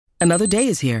Another day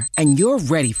is here, and you're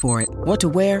ready for it. What to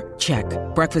wear? Check.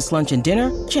 Breakfast, lunch, and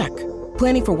dinner? Check.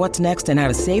 Planning for what's next and how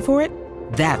to save for it?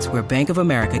 That's where Bank of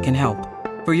America can help.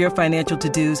 For your financial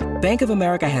to-dos, Bank of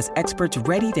America has experts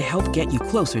ready to help get you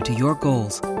closer to your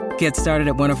goals. Get started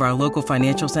at one of our local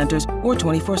financial centers or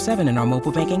 24/7 in our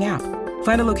mobile banking app.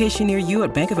 Find a location near you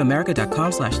at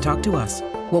bankofamerica.com/talktous.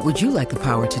 What would you like the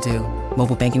power to do?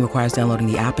 Mobile banking requires downloading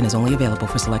the app and is only available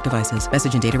for select devices.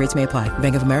 Message and data rates may apply.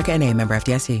 Bank of America N.A., member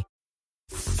FDIC.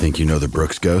 Think you know the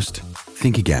Brooks Ghost?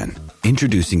 Think again.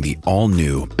 Introducing the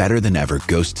all-new, better-than-ever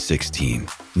Ghost 16.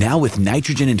 Now with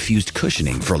nitrogen-infused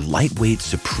cushioning for lightweight,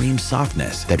 supreme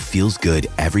softness that feels good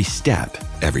every step,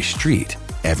 every street,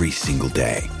 every single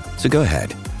day. So go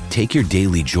ahead, take your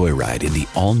daily joyride in the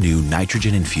all-new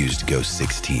nitrogen-infused Ghost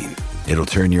 16. It'll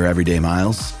turn your everyday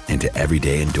miles into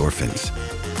everyday endorphins.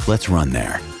 Let's run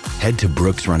there. Head to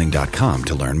brooksrunning.com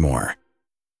to learn more.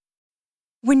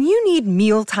 When you need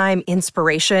mealtime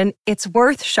inspiration, it's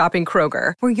worth shopping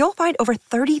Kroger, where you'll find over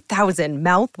 30,000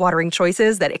 mouth-watering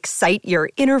choices that excite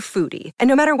your inner foodie. And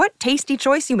no matter what tasty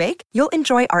choice you make, you'll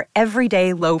enjoy our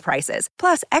everyday low prices,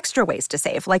 plus extra ways to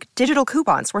save, like digital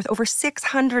coupons worth over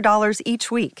 $600 each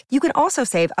week. You can also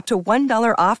save up to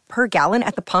 $1 off per gallon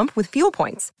at the pump with fuel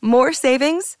points. More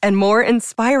savings and more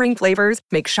inspiring flavors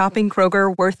make shopping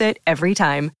Kroger worth it every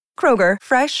time. Kroger,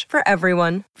 fresh for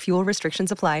everyone. Fuel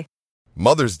restrictions apply.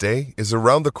 Mother's Day is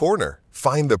around the corner.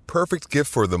 Find the perfect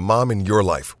gift for the mom in your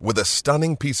life with a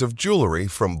stunning piece of jewelry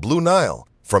from Blue Nile.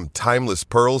 From timeless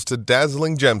pearls to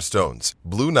dazzling gemstones,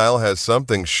 Blue Nile has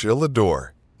something she'll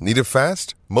adore. Need it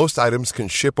fast? Most items can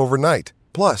ship overnight.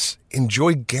 Plus,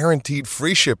 enjoy guaranteed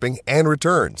free shipping and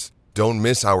returns. Don't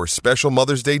miss our special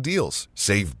Mother's Day deals.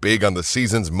 Save big on the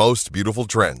season's most beautiful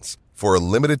trends. For a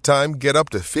limited time, get up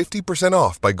to 50%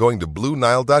 off by going to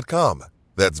BlueNile.com.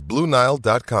 That's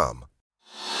BlueNile.com.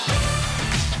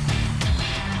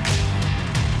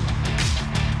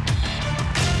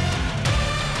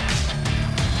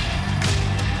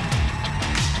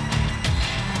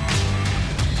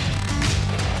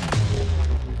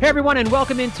 Hey everyone, and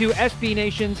welcome into SB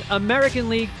Nation's American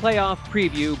League Playoff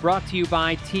Preview, brought to you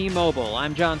by T-Mobile.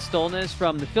 I'm John Stolnis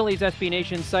from the Phillies SB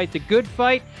Nation site, The Good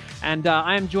Fight, and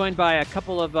I am joined by a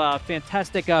couple of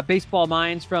fantastic baseball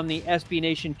minds from the SB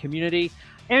Nation community.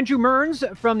 Andrew Mearns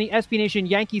from the SB Nation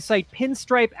Yankee site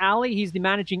Pinstripe Alley. He's the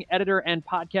managing editor and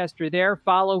podcaster there.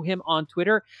 Follow him on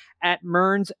Twitter at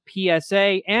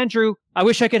MearnsPSA. Andrew, I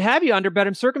wish I could have you under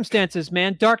better circumstances,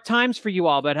 man. Dark times for you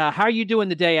all, but how are you doing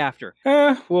the day after?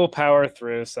 We'll power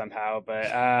through somehow,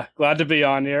 but glad to be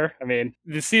on here. I mean,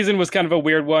 the season was kind of a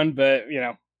weird one, but, you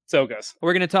know, so it goes.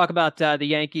 We're going to talk about the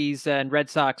Yankees and Red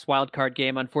Sox wildcard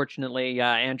game. Unfortunately,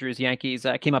 Andrew's Yankees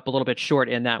came up a little bit short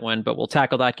in that one, but we'll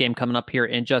tackle that game coming up here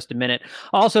in just a minute.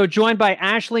 Also joined by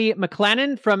Ashley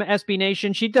McLennan from SB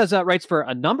Nation. She does writes for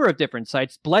a number of different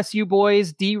sites. Bless You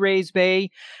Boys, D-Rays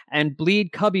Bay, and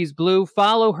Bleed Cubbies Blue.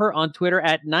 Follow her on Twitter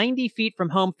at 90 Feet From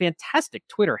Home. Fantastic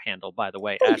Twitter handle, by the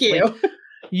way, Thank Ashley. you.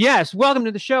 Yes, welcome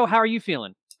to the show. How are you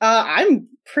feeling? I'm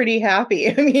pretty happy.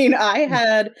 I mean, I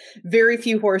had very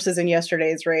few horses in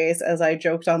yesterday's race. As I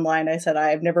joked online, I said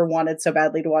I've never wanted so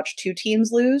badly to watch two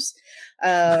teams lose,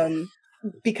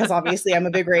 because obviously I'm a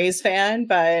big Rays fan.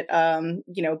 But,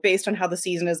 you know, based on how the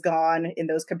season has gone in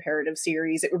those comparative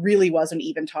series, it really was an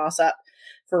even toss-up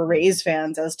for Rays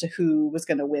fans as to who was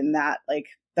going to win that. Like,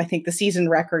 I think the season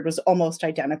record was almost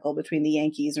identical between the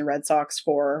Yankees and Red Sox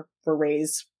for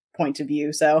Rays point of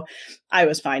view. So I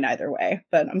was fine either way,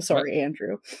 but I'm sorry,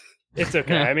 Andrew. It's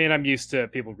okay. I mean, I'm used to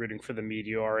people rooting for the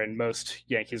Meteor in most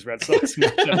Yankees Red Sox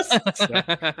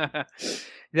matchups. So.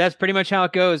 That's pretty much how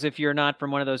it goes if you're not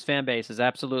from one of those fan bases.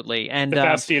 Absolutely. And the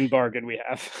Bastian bargain we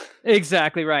have.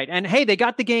 Exactly right. And hey, they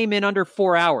got the game in under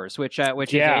 4 hours, which is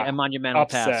a monumental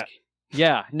task.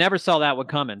 Yeah, never saw that one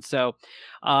coming. So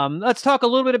let's talk a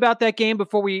little bit about that game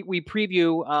before we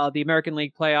preview the American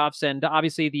League playoffs. And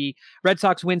obviously the Red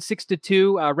Sox win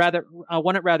 6-2,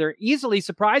 won it rather easily,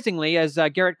 surprisingly, as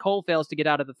Garrett Cole fails to get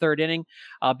out of the third inning.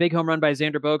 Big home run by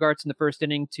Xander Bogaerts in the first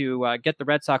inning to get the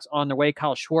Red Sox on their way.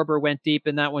 Kyle Schwarber went deep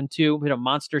in that one too, hit a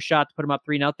monster shot to put them up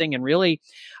 3-0. And really,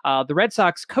 the Red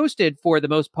Sox coasted for the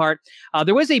most part.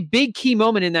 There was a big key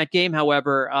moment in that game,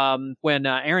 however, when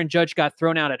Aaron Judge got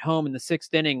thrown out at home in the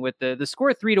sixth inning with the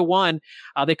score 3-1.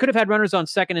 They could have had runners on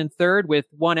second and third with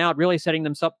one out, really setting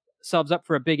themselves up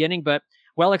for a big inning, but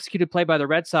well-executed play by the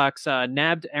Red Sox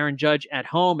nabbed Aaron Judge at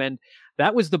home, and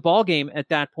that was the ball game at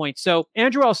that point. So,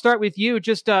 Andrew, I'll start with you.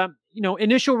 Just,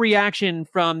 initial reaction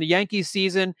from the Yankees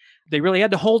season. They really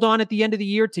had to hold on at the end of the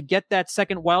year to get that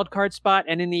second wild card spot,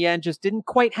 and in the end just didn't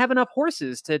quite have enough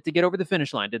horses to get over the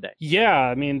finish line, did they? Yeah,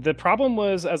 I mean, the problem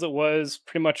was, as it was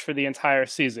pretty much for the entire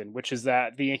season, which is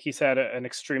that the Yankees had an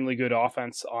extremely good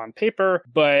offense on paper,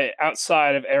 but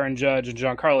outside of Aaron Judge and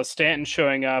Giancarlo Stanton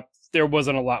showing up, there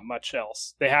wasn't a lot much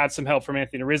else. They had some help from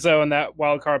Anthony Rizzo in that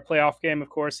wild card playoff game, of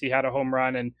course. He had a home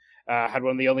run and had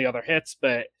one of the only other hits,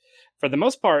 but for the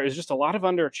most part, it was just a lot of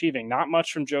underachieving. Not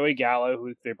much from Joey Gallo,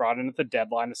 who they brought in at the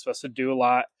deadline, is supposed to do a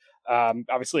lot.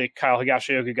 Obviously, Kyle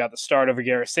Higashioka got the start over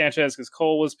Gary Sanchez because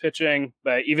Cole was pitching.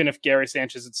 But even if Gary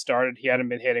Sanchez had started, he hadn't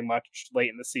been hitting much late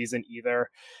in the season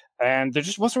either. And there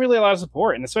just wasn't really a lot of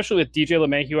support. And especially with DJ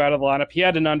LeMahieu out of the lineup, he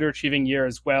had an underachieving year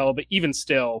as well. But even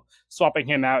still, swapping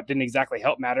him out didn't exactly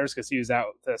help matters because he was out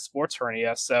with a sports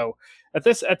hernia. So at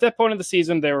that point of the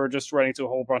season, they were just running into a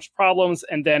whole bunch of problems.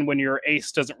 And then when your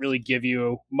ace doesn't really give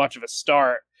you much of a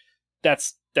start,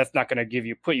 that's not going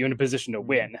to put you in a position to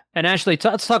win. And Ashley,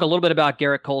 let's talk a little bit about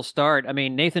Garrett Cole's start. I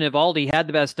mean, Nathan Eovaldi had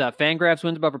the best Fangraphs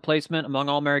wins above replacement among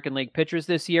all American League pitchers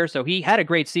this year, so he had a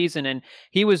great season, and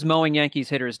he was mowing Yankees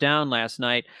hitters down last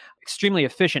night. Extremely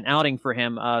efficient outing for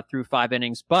him through 5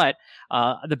 innings. But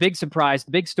the big surprise,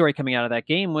 the big story coming out of that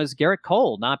game was Garrett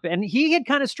Cole. And he had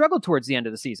kind of struggled towards the end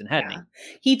of the season, hadn't he?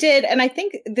 He did. And I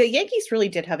think the Yankees really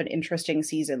did have an interesting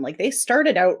season. Like, they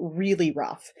started out really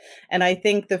rough. And I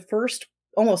think the first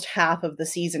almost half of the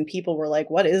season, people were like,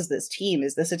 what is this team?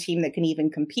 Is this a team that can even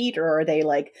compete? Or are they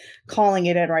like calling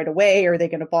it in right away? Or are they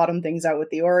going to bottom things out with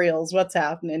the Orioles? What's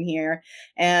happening here?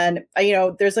 And,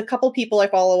 there's a couple people I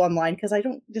follow online because I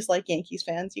don't dislike Yankees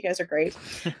fans. You guys are great.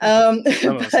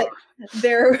 But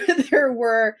there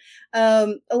were a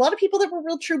lot of people that were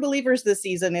real true believers this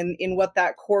season in what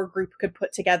that core group could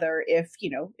put together if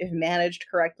managed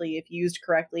correctly, if used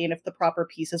correctly, and if the proper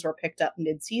pieces were picked up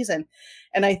mid-season.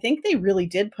 And I think they really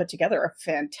did put together a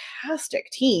fantastic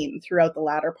team throughout the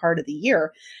latter part of the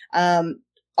year.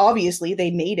 Obviously, they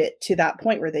made it to that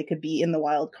point where they could be in the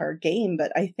wild card game,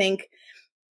 but I think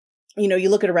you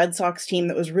look at a Red Sox team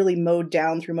that was really mowed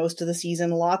down through most of the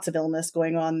season, lots of illness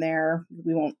going on there.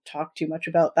 We won't talk too much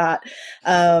about that.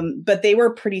 But they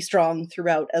were pretty strong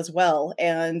throughout as well.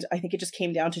 And I think it just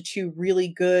came down to two really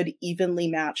good, evenly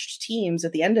matched teams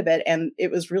at the end of it. And it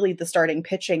was really the starting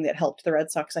pitching that helped the Red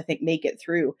Sox, I think, make it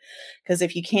through. Because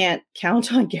if you can't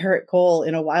count on Garrett Cole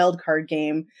in a wild card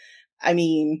game,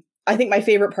 I think my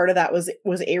favorite part of that was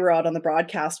A-Rod on the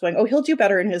broadcast going, he'll do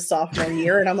better in his sophomore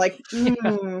year. And I'm like,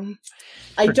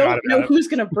 I don't know who's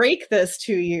going to break this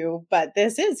to you, but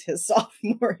this is his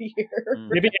sophomore year.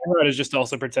 Maybe A-Rod is just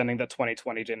also pretending that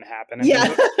 2020 didn't happen.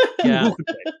 Yeah.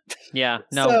 Yeah.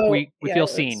 No, so, we feel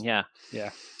seen. Yeah.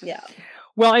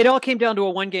 Well, it all came down to a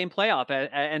one-game playoff,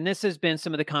 and this has been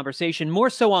some of the conversation, more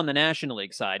so on the National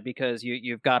League side, because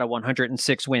you've got a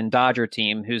 106-win Dodger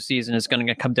team whose season is going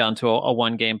to come down to a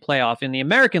one-game playoff. In the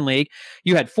American League,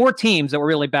 you had 4 teams that were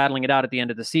really battling it out at the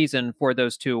end of the season for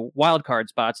those 2 wild card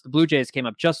spots. The Blue Jays came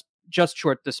up just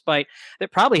short, despite they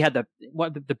probably had the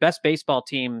best baseball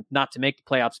team not to make the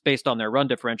playoffs based on their run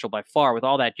differential by far, with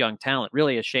all that young talent.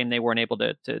 Really a shame they weren't able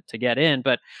to get in.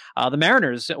 But the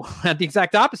Mariners had the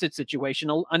exact opposite situation,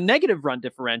 a negative run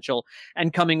differential,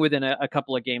 and coming within a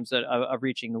couple of games of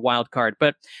reaching the wild card.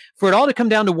 But for it all to come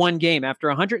down to one game after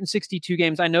 162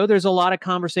 games, I know there's a lot of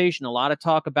conversation, a lot of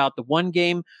talk about the one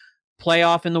game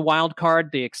playoff in the wild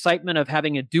card, the excitement of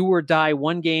having a do or die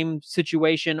one game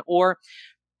situation, or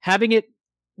having it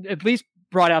at least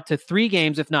brought out to 3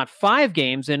 games, if not 5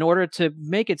 games, in order to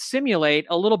make it simulate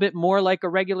a little bit more like a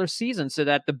regular season so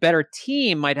that the better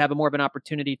team might have more of an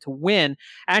opportunity to win.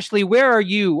 Ashley, where are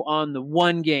you on the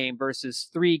 1 game versus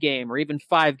 3 game or even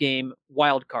 5 game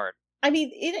wild card?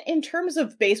 In terms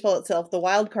of baseball itself, the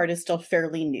wild card is still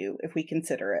fairly new if we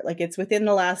consider it. Like, it's within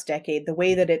the last decade. The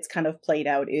way that it's kind of played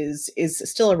out is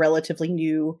still a relatively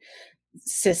new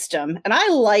system. And I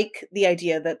like the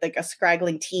idea that like a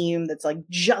scraggling team that's like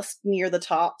just near the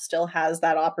top still has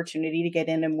that opportunity to get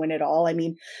in and win it all.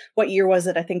 What year was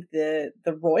it? I think the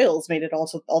Royals made it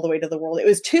all the way to the World. It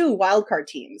was 2 wildcard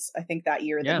teams, I think, that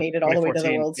year that made it all the way to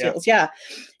the World Series. Yeah.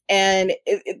 And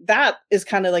that is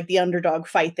kind of like the underdog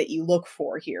fight that you look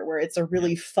for here, where it's a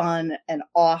really fun and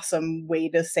awesome way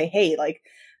to say, hey, like,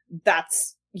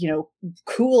 that's,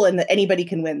 cool and that anybody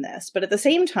can win this. But at the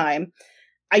same time,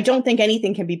 I don't think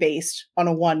anything can be based on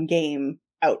a 1 game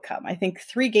outcome. I think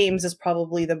 3 games is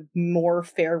probably the more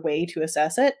fair way to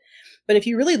assess it. But if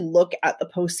you really look at the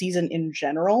postseason in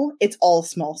general, it's all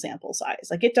small sample size.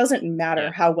 Like, it doesn't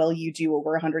matter how well you do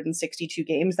over 162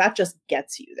 games. That just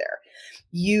gets you there.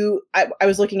 I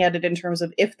was looking at it in terms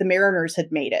of if the Mariners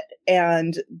had made it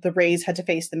and the Rays had to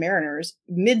face the Mariners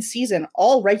mid-season,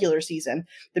 all regular season,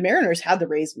 the Mariners had the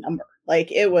Rays number.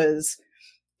 Like, it was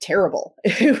terrible.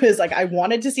 It was like, I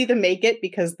wanted to see them make it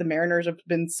because the Mariners have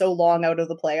been so long out of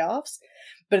the playoffs.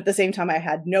 But at the same time, I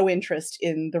had no interest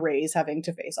in the Rays having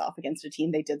to face off against a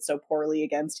team they did so poorly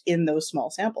against in those small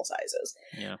sample sizes.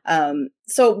 Yeah.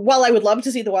 So while I would love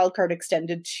to see the wild card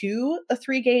extended to a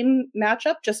 3-game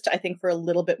matchup, just I think for a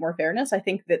little bit more fairness, I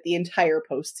think that the entire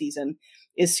postseason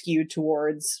is skewed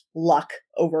towards luck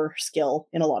over skill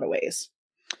in a lot of ways.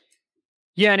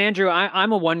 Yeah, and Andrew,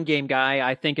 I'm a 1-game guy.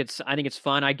 I think it's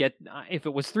fun. If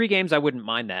it was 3 games, I wouldn't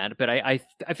mind that. But I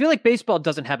feel like baseball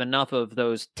doesn't have enough of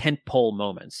those tentpole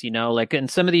moments. Like in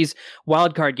some of these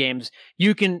wild card games,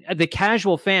 the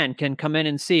casual fan can come in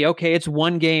and see, okay, it's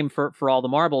 1 game for all the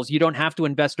marbles. You don't have to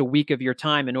invest a week of your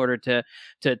time in order to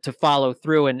follow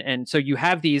through. And so you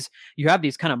have these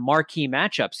kind of marquee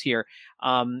matchups here.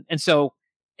 And so,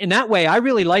 in that way, I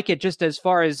really like it just as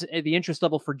far as the interest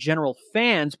level for general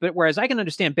fans, but whereas I can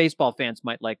understand baseball fans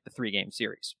might like the 3-game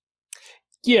series.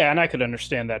 Yeah, and I could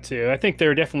understand that too. I think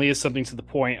there definitely is something to the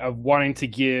point of wanting to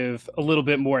give a little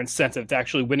bit more incentive to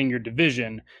actually winning your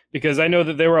division, because I know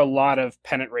that there were a lot of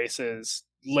pennant races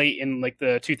late in like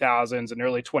the 2000s and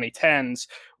early 2010s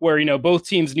where, both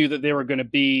teams knew that they were going to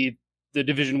be the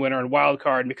division winner and wild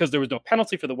card, and because there was no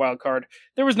penalty for the wild card,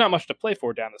 there was not much to play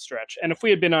for down the stretch. And if we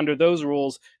had been under those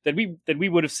rules, then we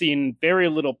would have seen very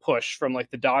little push from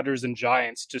like the Dodgers and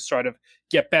Giants to sort of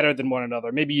get better than one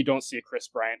another. Maybe you don't see a Chris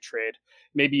Bryant trade.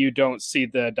 Maybe you don't see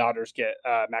the Dodgers get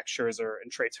Max Scherzer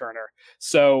and Trey Turner.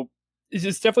 So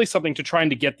it's definitely something to trying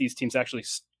to get these teams actually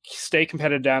stay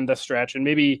competitive down the stretch. And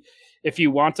maybe if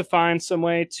you want to find some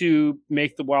way to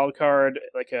make the wild card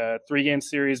like a 3-game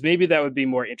series, maybe that would be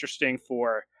more interesting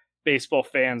for baseball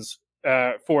fans,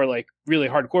 for like really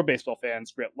hardcore baseball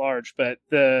fans writ large. But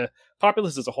the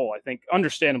populace as a whole, I think,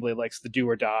 understandably likes the do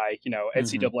or die,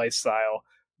 NCAA style.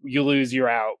 You lose, you're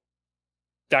out,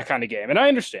 that kind of game. And I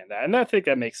understand that. And I think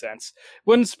that makes sense.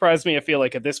 Wouldn't surprise me, I feel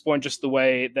like at this point, just the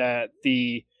way that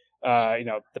the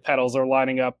pedals are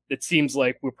lining up, it seems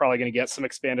like we're probably going to get some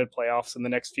expanded playoffs in the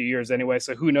next few years anyway.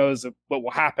 So who knows what will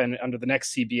happen under the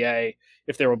next CBA,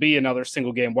 if there will be another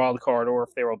single game wild card or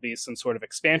if there will be some sort of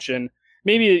expansion.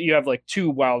 Maybe you have like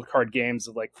 2 wild card games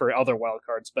like for other wild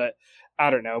cards, but I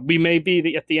don't know. We may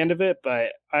be at the end of it,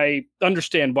 but I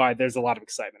understand why there's a lot of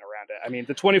excitement around it. I mean,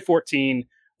 the 2014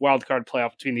 wild card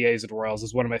playoff between the A's and Royals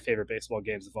is one of my favorite baseball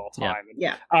games of all time.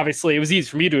 Yeah. Obviously, it was easy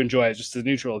for me to enjoy as just a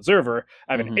neutral observer.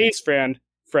 I have an A's friend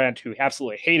who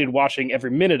absolutely hated watching every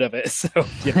minute of it. So,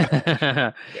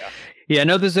 yeah. Yeah,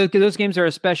 no, those games are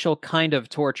a special kind of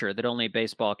torture that only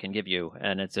baseball can give you,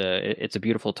 and it's a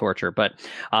beautiful torture. But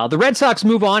the Red Sox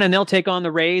move on, and they'll take on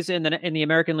the Rays in the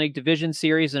American League Division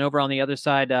Series, and over on the other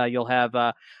side, you'll have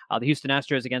the Houston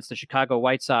Astros against the Chicago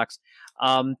White Sox.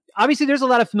 Obviously, there's a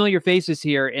lot of familiar faces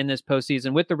here in this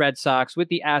postseason with the Red Sox, with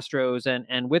the Astros,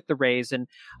 and with the Rays. And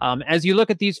as you look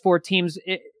at these 4 teams,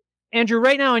 Andrew,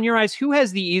 right now in your eyes, who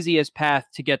has the easiest path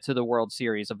to get to the World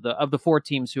Series of the 4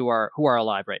 teams who are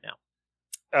alive right now?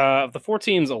 Of the 4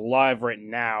 teams alive right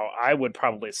now, I would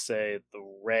probably say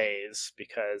the Rays,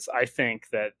 because I think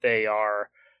that they are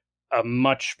a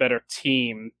much better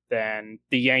team than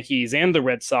the Yankees and the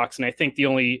Red Sox. And I think the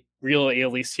only real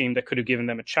AL East team that could have given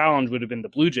them a challenge would have been the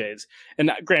Blue Jays.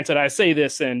 And granted, I say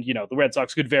this, and the Red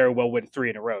Sox could very well win 3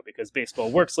 in a row because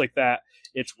baseball works like that.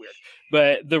 It's weird.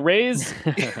 But the Rays,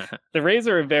 the Rays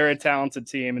are a very talented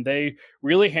team, and they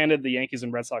really handed the Yankees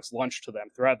and Red Sox lunch to them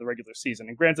throughout the regular season.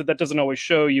 And granted, that doesn't always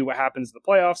show you what happens in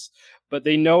the playoffs, but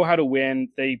they know how to win.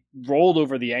 They rolled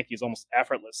over the Yankees almost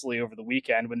effortlessly over the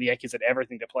weekend when the Yankees had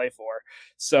everything to play for.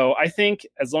 So I think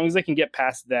as long as they can get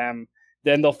past them,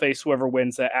 then they'll face whoever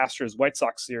wins the Astros-White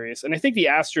Sox series. And I think the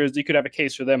Astros, you could have a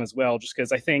case for them as well, just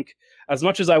because I think as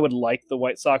much as I would like the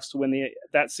White Sox to win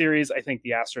that series, I think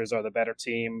the Astros are the better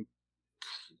team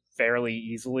fairly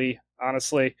easily,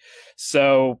 honestly.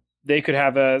 So they could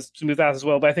have a smooth out as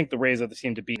well, but I think the Rays are the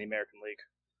team to beat in the American League.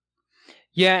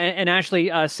 Yeah, and Ashley,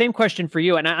 same question for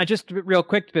you. And I just real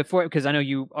quick before, because I know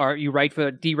you write for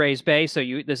D-Rays Bay, so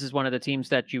this is one of the teams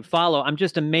that you follow. I'm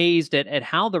just amazed at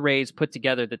how the Rays put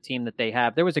together the team that they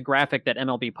have. There was a graphic that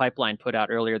MLB Pipeline put out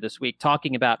earlier this week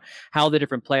talking about how the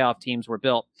different playoff teams were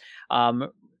built.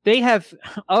 They have,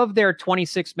 of their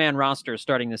 26-man roster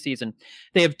starting the season,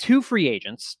 they have 2 free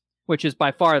agents. which is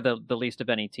by far the least of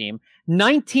any team.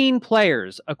 19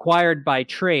 players acquired by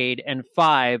trade and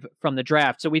 5 from the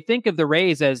draft. So we think of the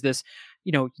Rays as this,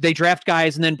 they draft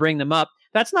guys and then bring them up.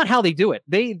 That's not how they do it.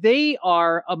 They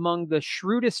are among the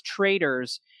shrewdest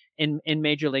traders in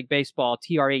Major League Baseball,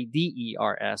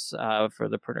 traders, for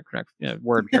the correct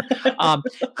word here.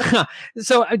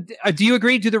 So do you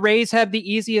agree? Do the Rays have the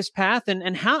easiest path?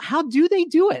 And how do they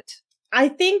do it? I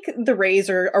think the Rays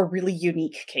are a really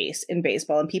unique case in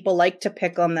baseball, and people like to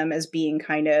pick on them as being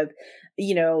kind of,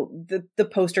 the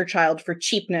poster child for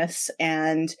cheapness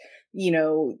and,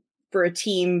 for a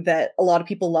team that a lot of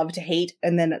people love to hate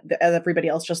and then everybody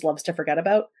else just loves to forget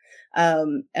about.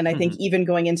 And I think even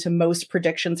going into most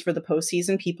predictions for the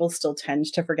postseason, people still tend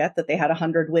to forget that they had a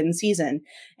 100-win season.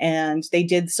 And they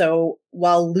did so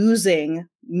while losing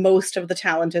most of the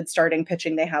talented starting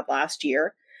pitching they had last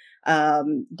year.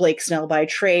 Blake Snell by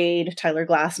trade, Tyler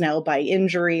Glasnow by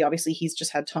injury. Obviously, he's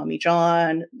just had Tommy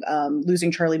John,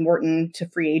 losing Charlie Morton to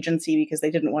free agency because they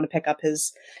didn't want to pick up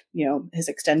his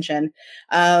extension.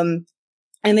 And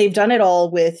they've done it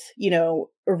all with,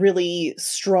 a really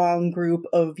strong group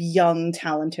of young,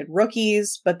 talented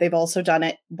rookies, but they've also done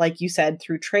it, like you said,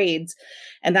 through trades.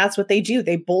 And that's what they do.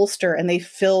 They bolster and they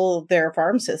fill their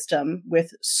farm system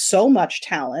with so much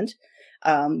talent.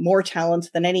 More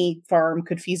talent than any farm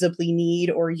could feasibly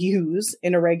need or use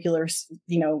in a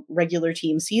regular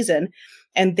team season.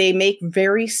 And they make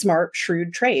very smart,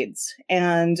 shrewd trades.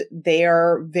 And they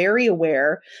are very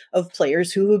aware of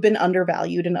players who have been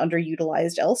undervalued and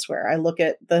underutilized elsewhere. I look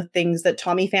at the things that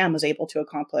Tommy Pham was able to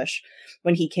accomplish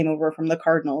when he came over from the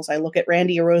Cardinals. I look at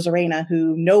Randy Arozarena,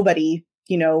 who nobody,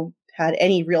 had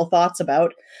any real thoughts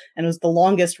about, and was the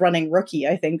longest running rookie,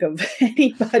 I think, of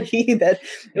anybody that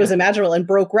it was imaginable, and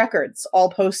broke records all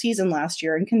postseason last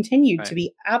year and continued to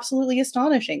be absolutely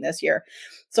astonishing this year.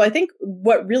 So I think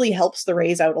what really helps the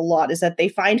Rays out a lot is that they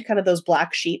find kind of those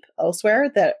black sheep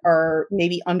elsewhere that are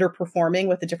maybe underperforming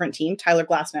with a different team, Tyler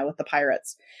Glasnow with the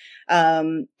Pirates,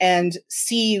 and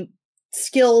see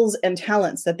skills and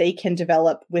talents that they can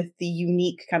develop with the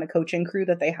unique kind of coaching crew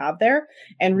that they have there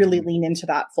and really lean into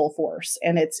that full force.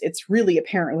 And it's really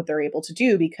apparent what they're able to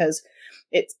do, because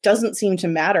it doesn't seem to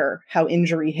matter how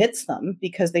injury hits them,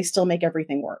 because they still make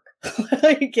everything work.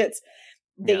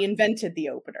 They invented the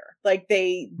opener. Like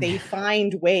they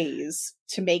find ways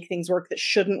to make things work that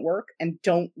shouldn't work and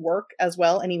don't work as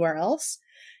well anywhere else.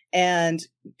 And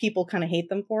people kind of hate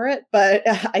them for it. But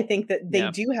I think that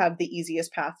they do have the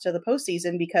easiest path to the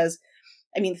postseason, because,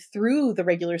 through the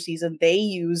regular season, they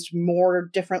used more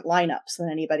different lineups than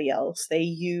anybody else. They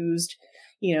used,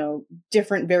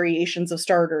 different variations of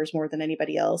starters more than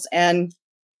anybody else. And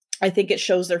I think it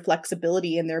shows their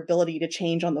flexibility and their ability to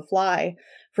change on the fly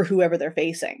for whoever they're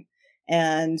facing.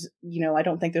 And, I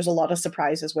don't think there's a lot of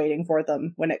surprises waiting for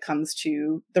them when it comes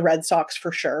to the Red Sox,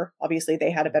 for sure. Obviously,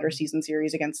 they had a better season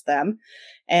series against them.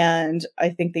 And I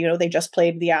think, they just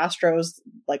played the Astros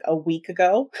like a week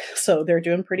ago. So they're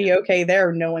doing pretty okay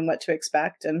there, knowing what to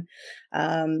expect. And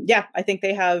I think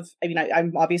they have,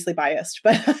 I'm obviously biased,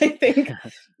 but I think,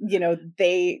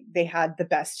 they had the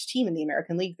best team in the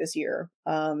American League this year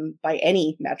by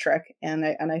any metric. And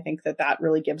I think that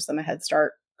really gives them a head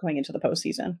start going into the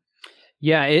postseason.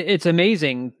 Yeah, it's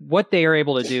amazing what they are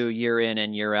able to do year in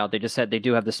and year out. They just said they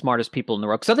do have the smartest people in the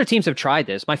world. Because other teams have tried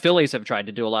this. My Phillies have tried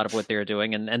to do a lot of what they're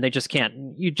doing, and they just can't.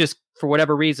 You just, for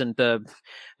whatever reason, the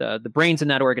brains in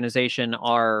that organization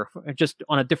are just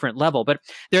on a different level. But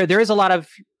there is a lot of,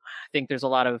 I think there's a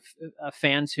lot of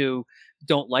fans who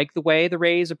don't like the way the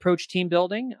Rays approach team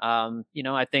building.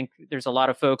 I think there's a lot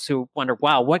of folks who wonder,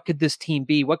 wow, what could this team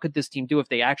be? What could this team do if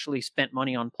they actually spent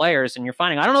money on players? And you're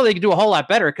finding, I don't know, they could do a whole lot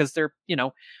better, because they're,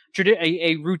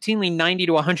 a routinely 90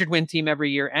 to 100 win team every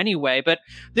year anyway. But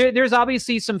there's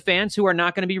obviously some fans who are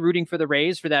not going to be rooting for the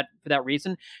Rays for that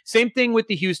reason. Same thing with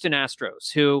the Houston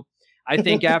Astros, who I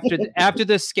think after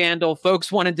the scandal,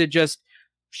 folks wanted to just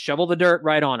shovel the dirt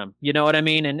right on them. You know what I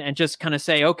mean? And just kind of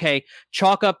say, okay,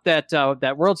 chalk up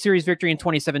that World Series victory in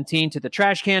 2017 to the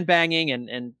trash can banging,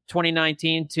 and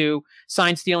 2019 to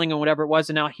sign stealing and whatever it was.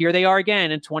 And now here they are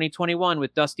again in 2021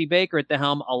 with Dusty Baker at the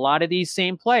helm. A lot of these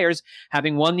same players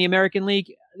having won the American League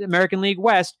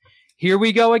West. Here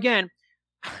we go again.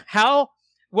 How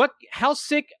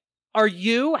sick are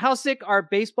you? How sick are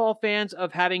baseball fans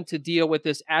of having to deal with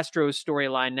this Astros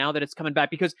storyline now that it's coming back?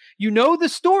 Because the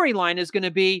storyline is going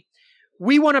to be,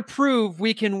 we want to prove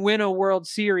we can win a World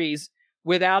Series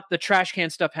without the trash can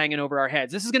stuff hanging over our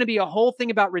heads. This is going to be a whole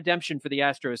thing about redemption for the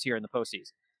Astros here in the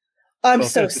postseason. I'm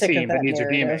so sick of that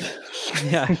narrative.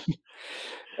 Yeah.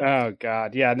 Oh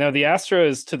God, yeah. No, the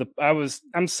Astros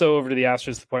I'm so over to the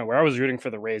Astros to the point where I was rooting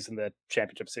for the Rays in the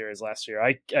championship series last year.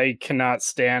 I cannot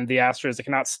stand the Astros. I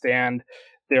cannot stand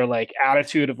their like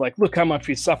attitude of like, look how much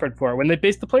we suffered for it. When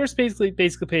the players basically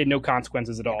paid no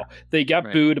consequences at all. They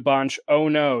got booed a bunch. Oh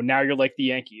no, now you're like the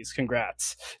Yankees.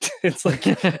 Congrats. It's like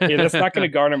that's not going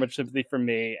to garner much sympathy from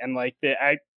me. And like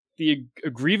the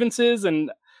grievances,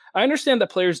 and I understand that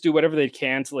players do whatever they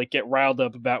can to like get riled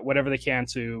up about whatever they can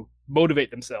to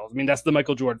motivate themselves. I mean, that's the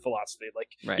Michael Jordan philosophy.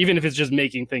 Like, even if it's just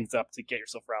making things up to get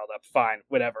yourself riled up, fine,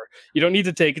 whatever. You don't need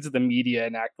to take it to the media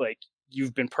and act like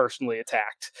you've been personally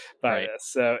attacked by this.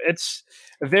 So it's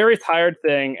a very tired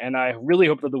thing, and I really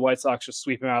hope that the White Sox just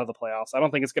sweep him out of the playoffs. I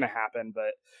don't think it's going to happen,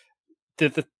 but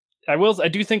I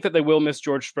do think that they will miss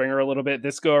George Springer a little bit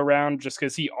this go around, just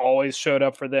because he always showed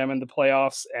up for them in the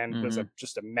playoffs and was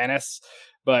just a menace.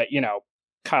 But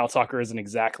Kyle Tucker isn't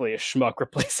exactly a schmuck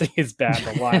replacing his bat in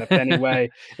the lineup anyway.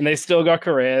 And they still got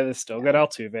Correa, they still got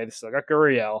Altuve, they still got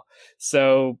Gurriel,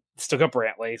 so still got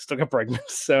Brantley, still got Bregman.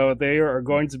 So they are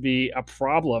going to be a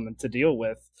problem to deal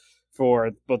with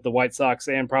for both the White Sox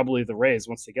and probably the Rays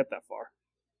once they get that far.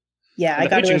 Yeah, and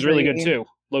the pitching is really good too,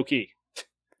 low key.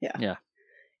 Yeah.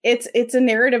 It's a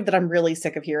narrative that I'm really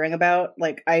sick of hearing about.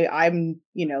 Like I rooted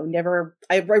for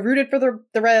I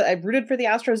rooted for the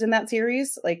Astros in that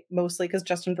series, like mostly because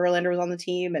Justin Verlander was on the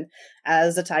team, and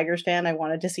as a Tigers fan, I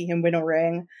wanted to see him win a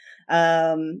ring.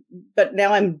 But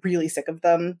now I'm really sick of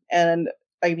them, and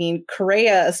I mean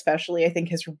Correa especially, I think,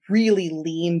 has really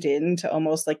leaned into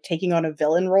almost like taking on a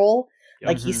villain role.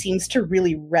 Like he seems to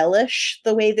really relish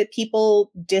the way that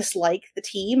people dislike the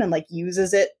team and like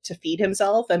uses it to feed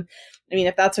himself. And I mean,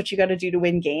 if that's what you got to do to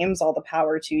win games, all the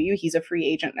power to you. He's a free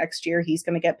agent next year. He's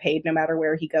going to get paid no matter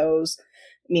where he goes.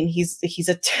 I mean, he's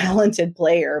a talented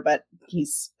player, but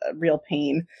he's a real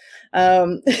pain.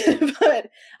 But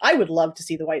I would love to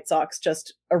see the White Sox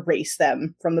just erase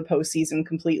them from the postseason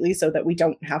completely, so that we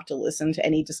don't have to listen to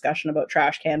any discussion about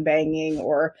trash can banging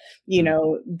or,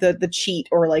 the cheat,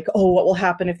 or like, oh, what will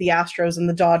happen if the Astros and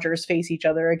the Dodgers face each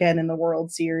other again in the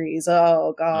World Series?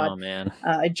 Oh God. Oh man.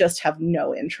 I just have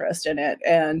no interest in it.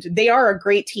 And they are a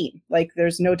great team. Like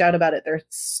there's no doubt about it. They're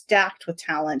stacked with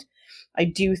talent. I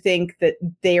do think that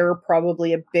they're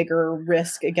probably a bigger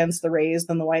risk against the Rays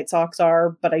than the White Sox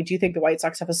are, but I do think the White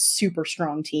Sox have a super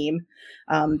strong team.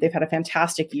 They've had a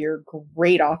fantastic year,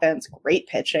 great offense, great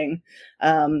pitching,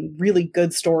 really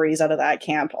good stories out of that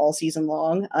camp all season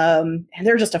long. And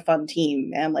they're just a fun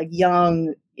team, and like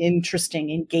young,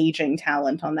 interesting, engaging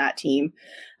talent on that team.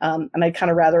 And I'd kind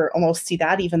of rather almost see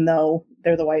that, even though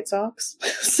they're the White Sox.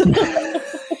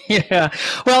 Yeah.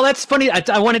 Well, that's funny.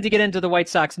 I wanted to get into the White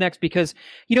Sox next because,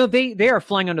 they are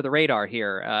flying under the radar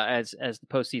here as the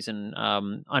postseason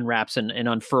unwraps and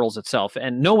unfurls itself.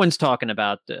 And no one's talking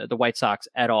about the White Sox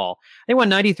at all. They won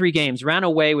 93 games, ran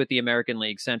away with the American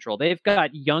League Central. They've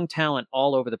got young talent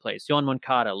all over the place. Yohan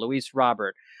Moncada, Luis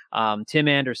Robert, Tim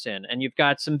Anderson, and you've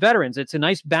got some veterans. It's a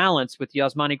nice balance with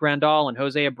Yasmani Grandal and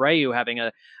Jose Abreu having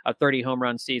a 30 home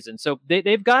run season. So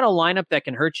they've got a lineup that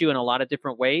can hurt you in a lot of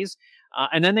different ways.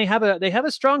 And then they have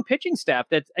a strong pitching staff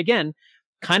that's, again,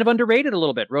 kind of underrated a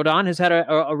little bit. Rodon has had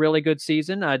a really good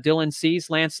season. Dylan Cease,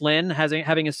 Lance Lynn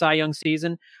having a Cy Young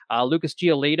season. Lucas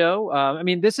Giolito. I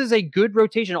mean, this is a good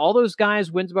rotation. All those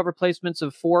guys wins above replacements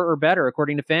of 4 or better,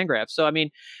 according to Fangraphs. So, I mean,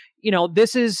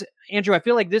 this is, Andrew, I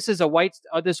feel like this is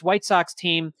this White Sox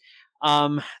team.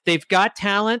 They've got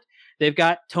talent. They've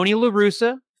got Tony La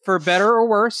Russa, for better or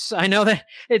worse. I know that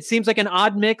it seems like an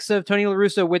odd mix of Tony La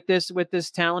Russa with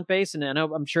this talent base, and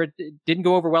I'm sure it didn't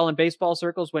go over well in baseball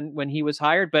circles when he was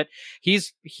hired, but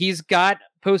he's got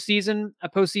a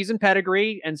postseason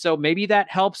pedigree, and so maybe that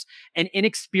helps an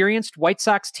inexperienced White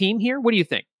Sox team here. What do you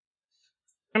think?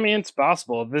 I mean, it's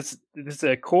possible. This is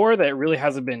a core that really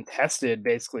hasn't been tested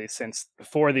basically since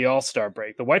before the All-Star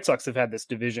break. The White Sox have had this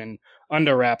division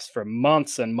under wraps for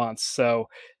months and months. So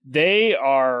they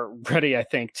are ready, I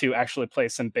think, to actually play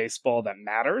some baseball that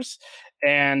matters.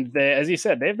 And as you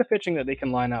said, they have the pitching that they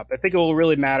can line up. I think it will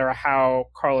really matter how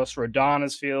Carlos Rodon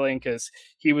is feeling, because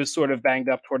he was sort of banged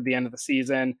up toward the end of the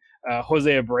season. Jose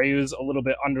Abreu's a little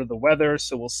bit under the weather,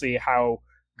 so we'll see how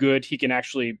good he can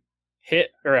actually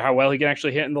hit, or how well he can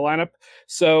actually hit in the lineup.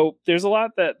 So there's a lot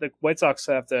that the White Sox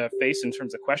have to face in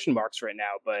terms of question marks right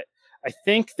now. But I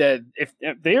think that if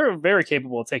they are very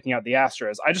capable of taking out the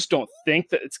Astros, I just don't think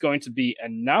that it's going to be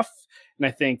enough. And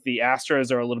I think the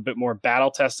Astros are a little bit more battle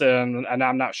tested, and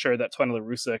I'm not sure that Tony La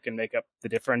Russa can make up the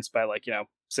difference by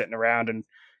sitting around and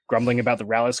grumbling about the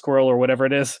rally squirrel or whatever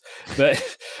it is.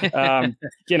 But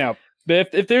But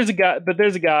if there's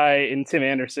a guy in Tim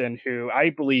Anderson who I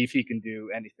believe he can do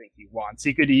anything he wants.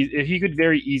 He could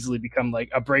very easily become like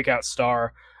a breakout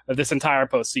star of this entire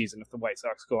postseason if the White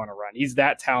Sox go on a run. He's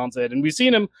that talented, and we've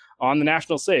seen him on the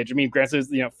national stage. I mean, granted,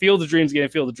 Field of Dreams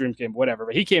game, whatever,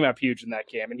 but he came out huge in that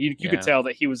game, and you could tell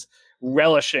that he was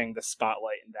relishing the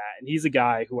spotlight in that. And he's a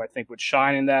guy who I think would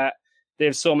shine in that. They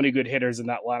have so many good hitters in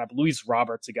that lineup. Luis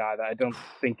Roberts, a guy that I don't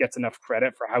think gets enough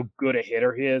credit for how good a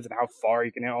hitter he is and how far he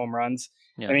can hit home runs.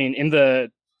 Yeah. I mean, in the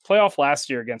playoff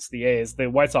last year against the A's, the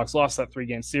White Sox lost that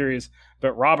 3-game series,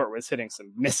 but Robert was hitting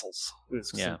some missiles. It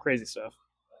was some crazy stuff.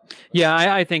 Yeah,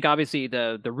 I think obviously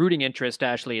the rooting interest,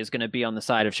 Ashley, is going to be on the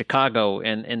side of Chicago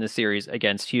in the series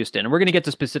against Houston. And we're going to get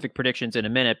to specific predictions in a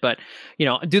minute. But,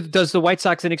 does the White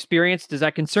Sox inexperience, does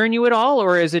that concern you at all?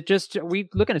 Or is it just, are we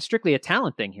looking at strictly a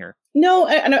talent thing here? No,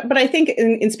 but I think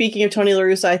in speaking of Tony La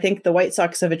Russa, I think the White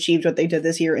Sox have achieved what they did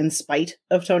this year in spite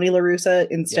of Tony La Russa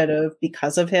instead of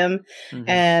because of him. Mm-hmm.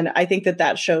 And I think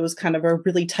that shows kind of a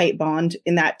really tight bond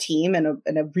in that team and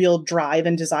a real drive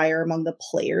and desire among the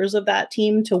players of that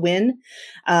team to win.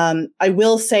 I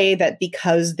will say that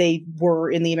because they were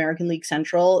in the American League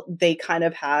Central, they kind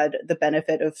of had the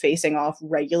benefit of facing off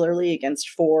regularly against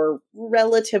 4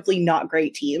 relatively not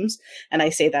great teams. And I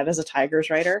say that as a Tigers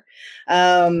writer.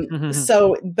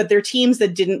 So, but they're teams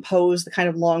that didn't pose the kind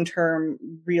of long-term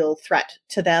real threat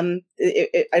to them.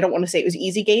 I don't want to say it was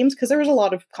easy games because there was a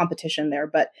lot of competition there,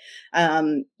 but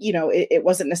it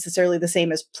wasn't necessarily the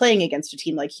same as playing against a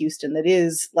team like Houston that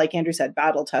is, like Andrew said,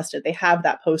 battle tested. They have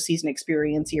that postseason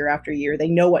experience year after year. They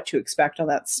know what to expect on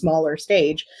that smaller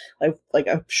stage, like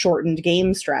a shortened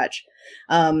game stretch.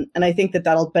 And I think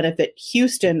that'll benefit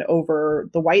Houston over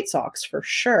the White Sox for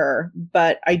sure.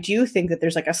 But I do think that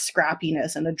there's like a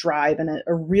scrappiness and a drive and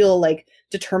a real like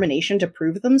determination to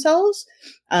prove themselves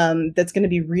that's going to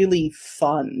be really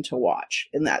fun to watch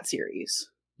in that series.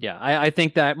 Yeah, I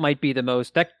think that might be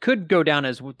that could go down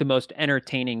as the most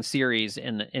entertaining series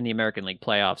in the American League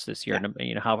playoffs this year,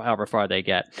 however far they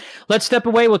get. Let's step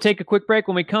away. We'll take a quick break.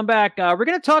 When we come back, we're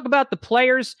going to talk about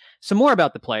some more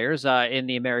about the players in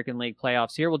the American League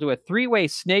playoffs here. We'll do a 3-way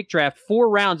snake draft, 4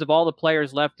 rounds of all the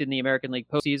players left in the American League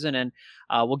postseason, and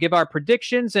we'll give our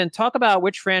predictions and talk about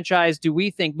which franchise do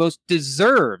we think most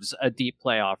deserves a deep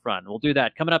playoff run. We'll do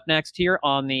that coming up next here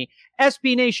on the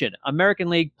SB Nation American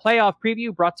League Playoff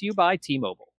Preview, brought to you by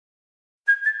T-Mobile.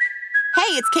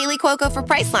 Hey, it's Kaylee Cuoco for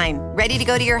Priceline. Ready to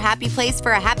go to your happy place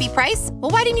for a happy price? Well,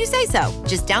 why didn't you say so?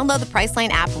 Just download the Priceline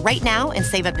app right now and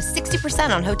save up to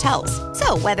 60% on hotels.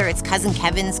 So whether it's Cousin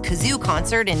Kevin's Kazoo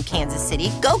Concert in Kansas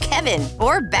City, go Kevin,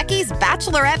 or Becky's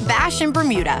Bachelorette Bash in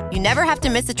Bermuda, you never have to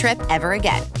miss a trip ever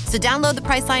again. So download the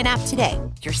Priceline app today.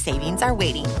 Your savings are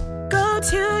waiting. Go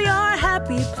to your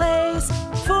happy place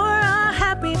for a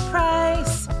happy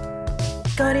price.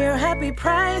 Go to your happy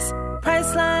price,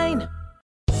 Priceline.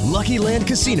 Lucky Land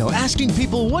Casino, asking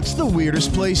people, what's the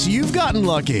weirdest place you've gotten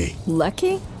lucky?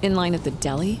 Lucky? In line at the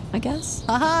deli, I guess?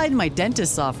 Aha, in my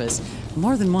dentist's office.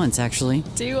 More than once, actually.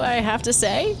 Do I have to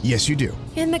say? Yes, you do.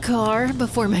 In the car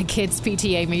before my kids'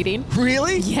 PTA meeting.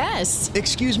 Really? Yes.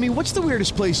 Excuse me, what's the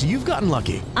weirdest place you've gotten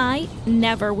lucky? I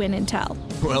never win and tell.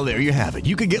 Well, there you have it.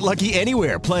 You can get lucky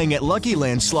anywhere, playing at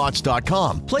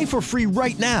LuckyLandSlots.com. Play for free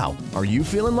right now. Are you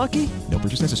feeling lucky? No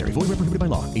purchase necessary. Void where prohibited by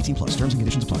law. 18+. Terms and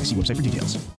conditions apply. See website for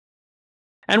details.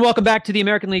 And welcome back to the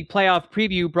American League Playoff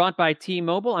Preview, brought by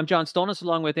T-Mobile. I'm John Stolnis,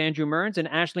 along with Andrew Mearns and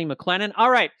Ashley McLennan. All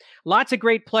right, lots of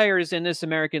great players in this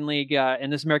American League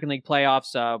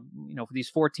playoffs. For these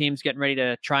 4 teams getting ready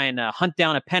to try and hunt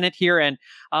down a pennant here. And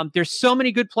there's so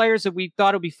many good players that we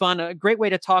thought it would be fun. A great way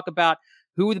to talk about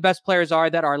who the best players are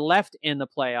that are left in the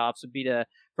playoffs would be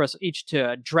for us each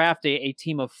to draft a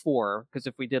team of 4, because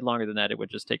if we did longer than that, it would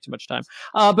just take too much time.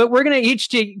 But we're going to each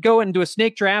go and do a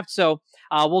snake draft. So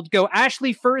we'll go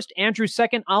Ashley first, Andrew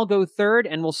second, I'll go third,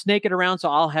 and we'll snake it around. So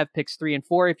I'll have picks 3 and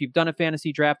 4. If you've done a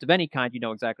fantasy draft of any kind, you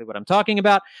know exactly what I'm talking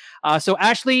about. So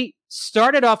Ashley,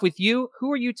 start it off with you.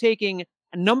 Who are you taking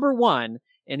number 1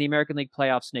 in the American League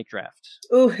playoff snake draft?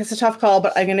 Ooh, it's a tough call,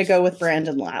 but I'm going to go with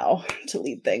Brandon Lau to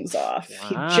lead things off.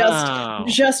 Wow.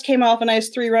 He just came off a nice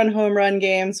 3-run home run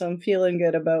game, so I'm feeling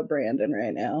good about Brandon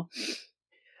right now.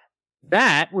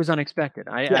 That was unexpected.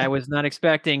 I was not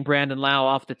expecting Brandon Lau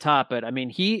off the top, but I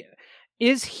mean,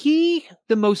 is he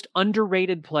the most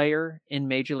underrated player in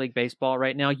Major League Baseball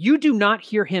right now? You do not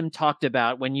hear him talked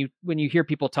about when you hear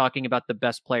people talking about the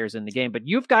best players in the game, but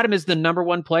you've got him as the number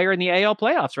 1 player in the AL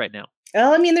playoffs right now.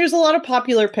 Well, I mean, there's a lot of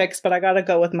popular picks, but I got to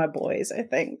go with my boys, I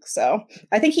think. So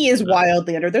I think he is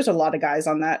wildly under. There's a lot of guys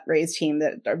on that Rays team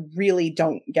that really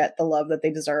don't get the love that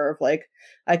they deserve. Like,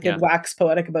 I could wax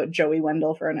poetic about Joey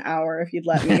Wendell for an hour if you'd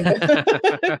let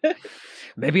me.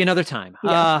 Maybe another time.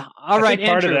 Yeah. All right,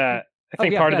 Andrew. I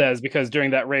think part of that is because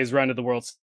during that Rays run to the World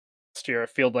last year, it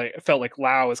felt like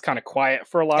Lau was kind of quiet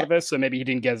for a lot of it, so maybe he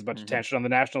didn't get as much attention on the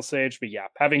national stage. But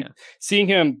seeing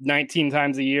him 19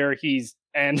 times a year,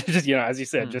 and just, as you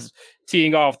said, just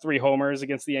teeing off 3 homers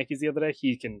against the Yankees the other day,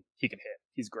 he can hit.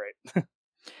 He's great.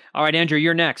 All right, Andrew,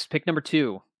 you're next. Pick number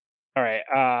 2. All right,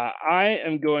 I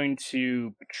am going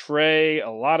to betray a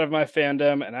lot of my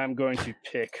fandom, and I'm going to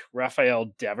pick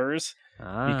Rafael Devers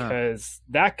because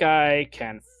that guy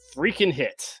can freaking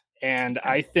hit. And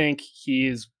I think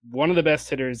he's one of the best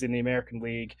hitters in the American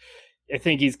League. I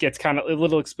think he gets kind of a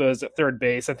little exposed at third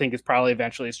base. I think it's probably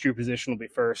eventually his true position will be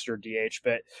first or DH,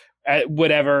 but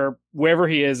wherever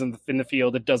he is in the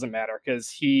field, it doesn't matter because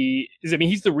he's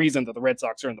the reason that the Red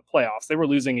Sox are in the playoffs. They were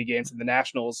losing against the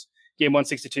Nationals, game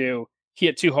 162. He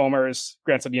hit 2 homers,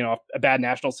 granted, a bad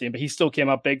Nationals team, but he still came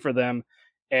up big for them,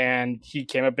 and he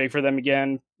came up big for them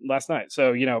again last night.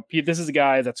 So, this is a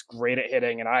guy that's great at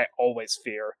hitting, and I always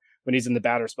fear when he's in the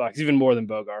batter's box, even more than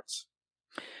Bogaerts.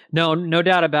 No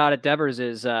doubt about it. Devers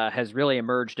has really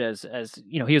emerged as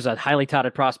he was a highly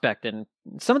touted prospect, and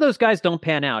some of those guys don't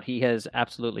pan out. He has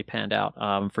absolutely panned out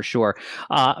for sure.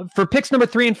 For picks number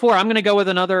 3 and 4, I'm going to go with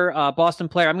another Boston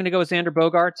player. I'm going to go with Xander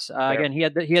Bogaerts. Again, he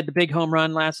had the big home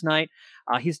run last night.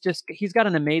 He's got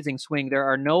an amazing swing. There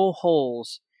are no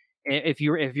holes. If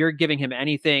you're giving him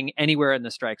anything anywhere in the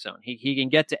strike zone, he can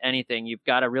get to anything. You've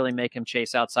got to really make him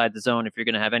chase outside the zone if you're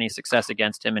going to have any success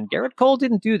against him. And Garrett Cole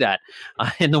didn't do that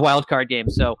in the wild card game.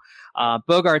 So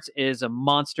Bogaerts is a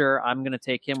monster. I'm going to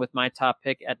take him with my top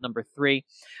pick at number 3.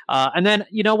 And then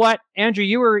you know what, Andrew,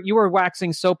 you were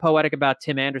waxing so poetic about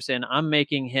Tim Anderson. I'm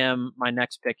making him my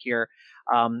next pick here.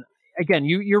 Again,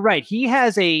 you're right. He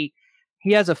has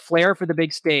a flair for the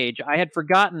big stage. I had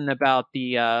forgotten about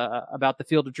the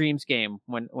Field of Dreams game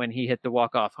when he hit the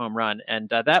walk-off home run, and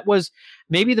that was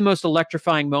maybe the most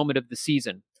electrifying moment of the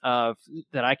season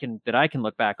that I can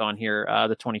look back on here.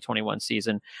 The 2021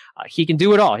 season, he can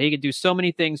do it all. He can do so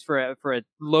many things for a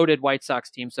loaded White Sox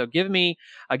team. So give me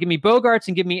Bogaerts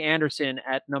and give me Anderson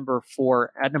at number 3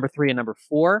 and number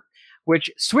 4, which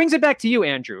swings it back to you,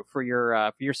 Andrew, for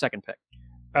your second pick.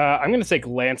 I'm going to take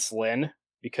Lance Lynn,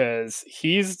 because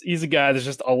he's a guy that's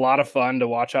just a lot of fun to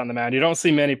watch on the mound. You don't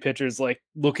see many pitchers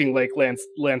looking like Lance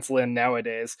Lynn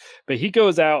nowadays, but he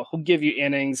goes out, he'll give you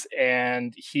innings,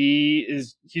 and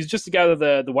he's just a guy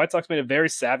that the White Sox made a very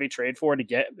savvy trade for to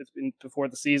get before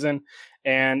the season.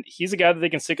 And he's a guy that they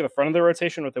can stick at the front of the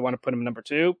rotation if they want to put him number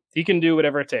 2. He can do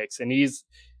whatever it takes. And he's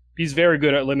very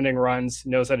good at limiting runs,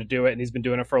 knows how to do it. And he's been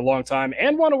doing it for a long time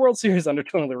and won a World Series under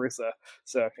Tony La Russa.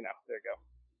 So, there you go.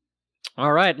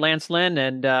 All right, Lance Lynn,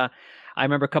 and I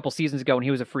remember a couple seasons ago when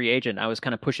he was a free agent, I was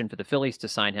kind of pushing for the Phillies to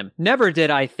sign him. Never did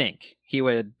I think he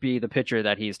would be the pitcher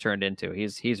that he's turned into.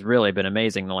 He's really been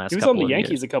amazing the last couple of years. He was on the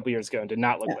Yankees a couple years ago and did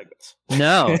not look like this.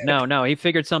 No. He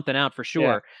figured something out for sure.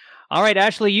 Yeah. All right,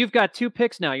 Ashley, you've got 2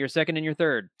 picks now, your second and your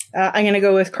third. I'm going to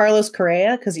go with Carlos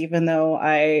Correa, because even though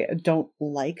I don't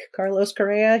like Carlos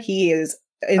Correa, he is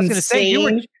insane. I was going to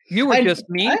say, you were just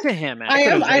mean to him.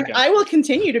 I will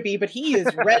continue to be, but he is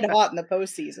red hot in the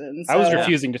postseason. So I was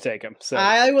refusing to take him. So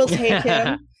I will take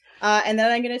him. And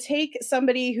then I'm going to take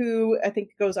somebody who I think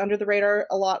goes under the radar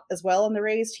a lot as well in the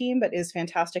Rays team, but is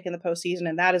fantastic in the postseason,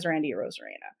 and that is Randy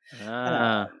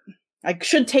Arozarena. I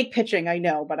should take pitching, I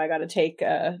know, but I got to take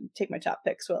my top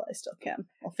picks while I still can.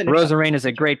 Arozarena is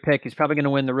a great pick. He's probably going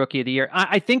to win the Rookie of the Year.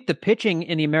 I think the pitching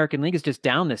in the American League is just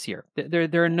down this year.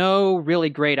 There are no really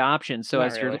great options. So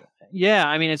it's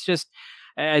just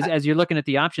as you're looking at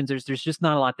the options, there's just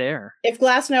not a lot there. If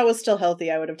Glasnow was still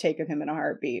healthy, I would have taken him in a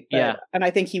heartbeat. And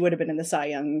I think he would have been in the Cy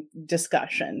Young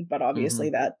discussion, but obviously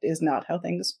that is not how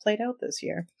things played out this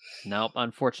year. Nope,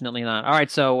 unfortunately not. All right,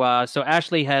 so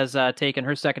Ashley has taken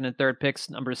her second and third picks,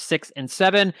 numbers 6 and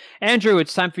 7. Andrew,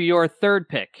 it's time for your third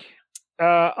pick.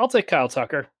 I'll take Kyle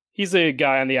Tucker. He's a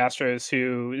guy on the Astros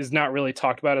who is not really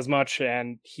talked about as much,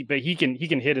 and he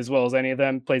can hit as well as any of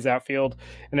them. Plays outfield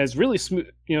and has really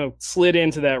slid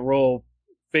into that role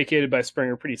vacated by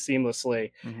Springer pretty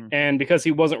seamlessly. Mm-hmm. And because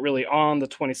he wasn't really on the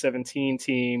 2017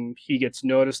 team, he gets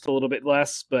noticed a little bit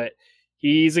less. But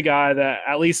he's a guy that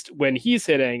at least when he's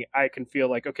hitting, I can feel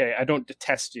like, okay, I don't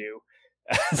detest you.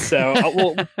 So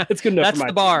it's good enough. That's for my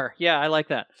the bar. team. Yeah, I like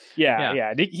that.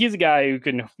 Yeah. He's a guy who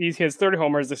he has 30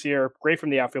 homers this year. Great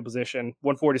from the outfield position.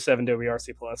 147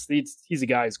 WRC plus. He's a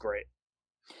guy who's great.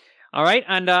 All right,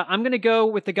 and I'm going to go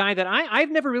with the guy that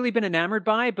I've never really been enamored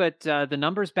by, but the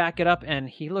numbers back it up, and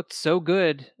he looked so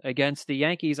good against the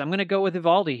Yankees. I'm going to go with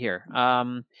Eovaldi here.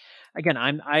 Again,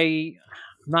 I'm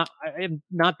not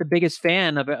the biggest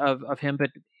fan of him, but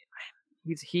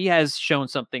he has shown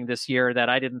something this year that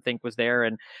I didn't think was there,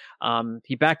 and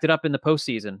he backed it up in the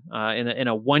postseason in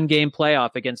a one-game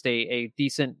playoff against a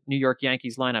decent New York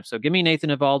Yankees lineup. So give me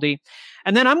Nathan Eovaldi,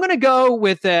 and then I'm going to go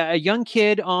with a young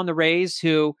kid on the Rays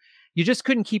who you just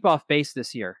couldn't keep off base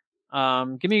this year.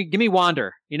 Give me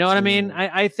Wander. You know what I mean?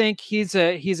 I think he's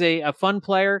a fun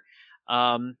player.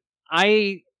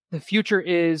 The future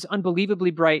is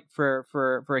unbelievably bright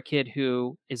for a kid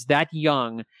who is that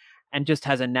young and just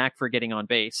has a knack for getting on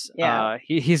base. Yeah.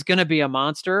 He's going to be a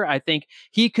monster. I think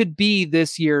he could be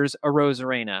this year's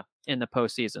Arozarena in the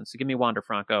postseason. So give me Wander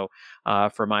Franco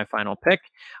for my final pick.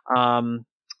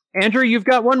 Andrew, you've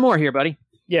got one more here, buddy.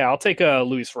 Yeah, I'll take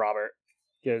Luis Robert,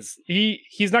 because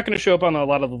he's not going to show up on a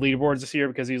lot of the leaderboards this year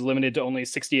because he's limited to only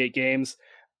 68 games,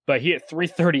 but he hit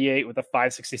 .338 with a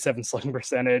 .567 slugging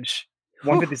percentage,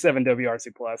 157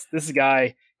 WRC plus. This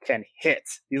guy can hit.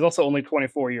 He's also only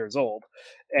 24 years old,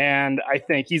 and I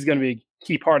think he's going to be a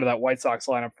key part of that White Sox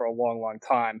lineup for a long, long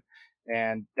time.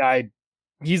 And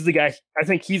he's the guy. I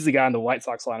think he's the guy in the White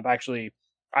Sox lineup. Actually,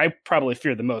 I probably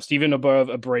fear the most, even above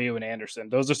Abreu and Anderson.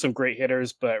 Those are some great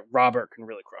hitters, but Robert can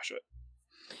really crush it.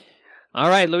 All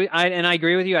right, Louis, I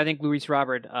agree with you. I think Luis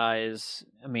Robert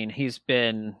he's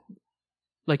been,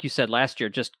 like you said last year,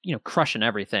 just crushing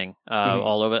everything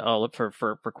all over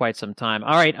for quite some time.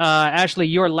 All right, Ashley,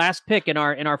 your last pick in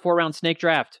our 4-round snake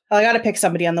draft. I got to pick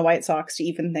somebody on the White Sox to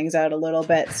even things out a little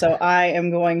bit. So I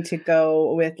am going to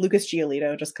go with Lucas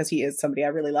Giolito, just because he is somebody I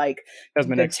really like. That's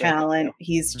my next talent.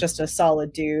 He's just a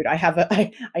solid dude. I'm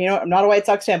not a White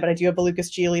Sox fan, but I do have a Lucas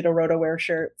Giolito RotoWear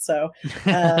shirt, so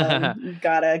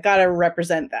gotta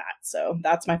represent that. So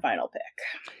that's my final pick.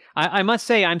 I must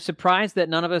say I'm surprised that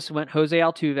none of us went Jose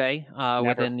Altuve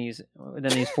within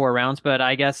these 4 rounds, but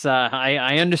I guess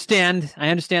I understand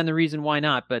the reason why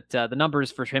not. But the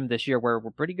numbers for him this year were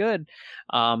pretty good.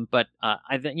 But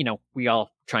I think we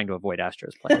all trying to avoid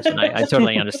Astros players, and I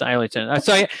totally understand.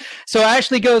 So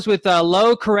Ashley goes with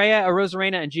Lowe, Correa,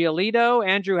 Arozarena, and Giolito.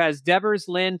 Andrew has Devers,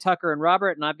 Lynn, Tucker, and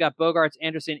Robert, and I've got Bogarts,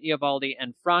 Anderson, Eovaldi,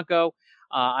 and Franco.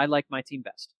 I like my team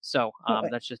best. So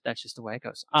that's just the way it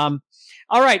goes. All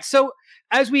right. So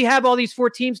as we have all these 4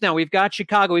 teams now, we've got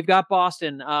Chicago, we've got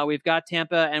Boston, we've got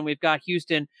Tampa, and we've got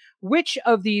Houston. Which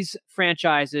of these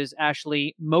franchises,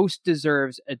 Ashley, most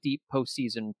deserves a deep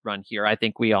postseason run here? I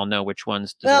think we all know which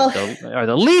ones are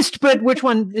the least, but which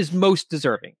one is most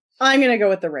deserving? I'm going to go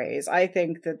with the Rays. I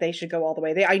think that they should go all the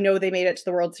way. I know they made it to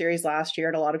the World Series last year,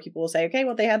 and a lot of people will say, okay,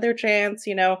 well, they had their chance,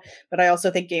 but I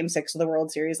also think Game 6 of the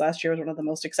World Series last year was one of the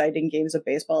most exciting games of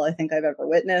baseball I think I've ever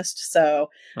witnessed. So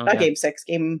Game 6,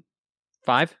 Game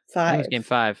 5? 5. It was Game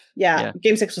 5. Yeah,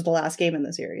 Game 6 was the last game in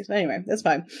the series. Anyway, that's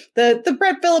fine. The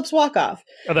Brett Phillips walk-off.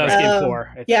 Oh, that was Game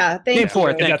 4. Yeah, Game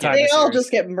 4. They all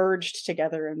just get merged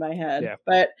together in my head. Yeah.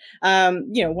 But,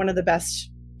 one of the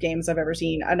best games I've ever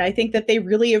seen, and I think that they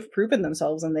really have proven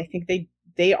themselves, and I think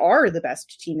they are the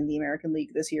best team in the American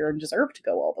League this year and deserve to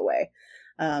go all the way.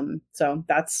 So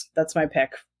that's my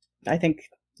pick. I think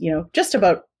just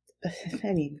about.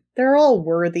 I mean, they're all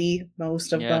worthy,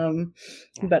 most of them,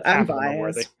 but I'm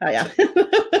biased. Yeah.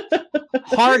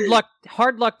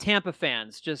 Hard luck Tampa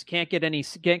fans just can't get any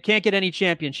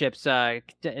championships down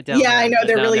I know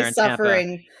they're really suffering.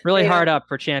 Tampa. Really hard up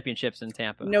for championships in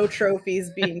Tampa. No trophies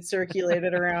being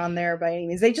circulated around there by any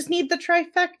means. They just need the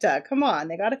trifecta. Come on,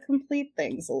 they got to complete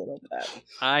things a little bit.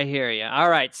 I hear you.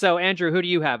 All right, so Andrew, who do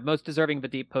you have most deserving of a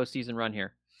deep postseason run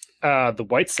here? The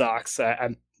White Sox.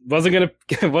 I wasn't gonna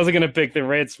pick the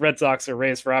Red Sox or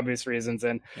Rays for obvious reasons,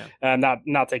 and not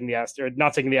taking the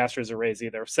Astros or Rays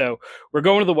either. So we're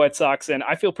going to the White Sox, and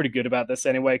I feel pretty good about this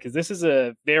anyway, because this is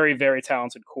a very, very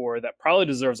talented core that probably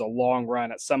deserves a long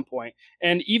run at some point.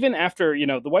 And even after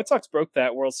the White Sox broke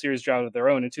that World Series drought of their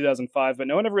own in 2005, but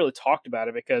no one ever really talked about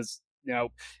it because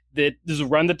there's a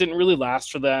run that didn't really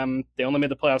last for them. They only made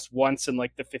the playoffs once in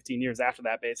like the 15 years after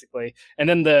that, basically. And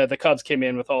then the Cubs came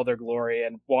in with all their glory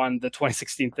and won the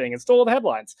 2016 thing and stole the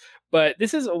headlines. But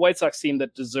this is a White Sox team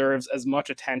that deserves as much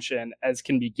attention as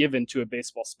can be given to a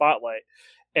baseball spotlight.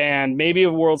 And maybe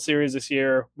a World Series this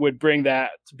year would bring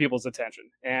that to people's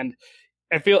attention. And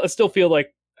I still feel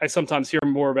like I sometimes hear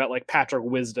more about like Patrick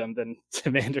Wisdom than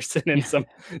Tim Anderson in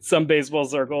some baseball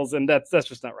circles, and that's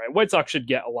just not right. White Sox should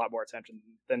get a lot more attention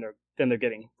than they're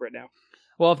getting right now.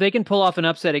 Well, if they can pull off an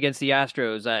upset against the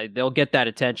Astros, they'll get that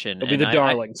attention. They'll be the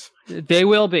darlings. They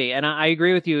will be, and I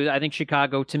agree with you. I think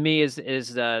Chicago, to me, is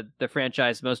the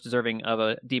franchise most deserving of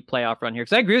a deep playoff run here.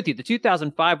 Because I agree with you. The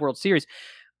 2005 World Series,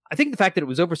 I think the fact that it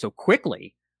was over so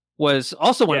quickly was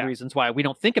also one of the reasons why we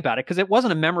don't think about it, because it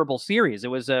wasn't a memorable series. It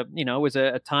was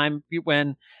a time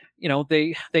when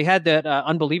they had that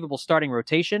unbelievable starting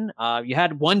rotation. You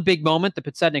had one big moment, the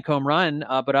Podsednik home run,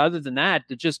 but other than that,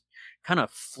 it just kind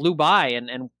of flew by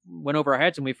and went over our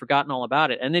heads, and we've forgotten all about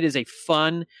it. And it is a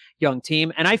fun young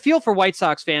team. And I feel for White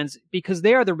Sox fans because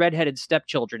they are the redheaded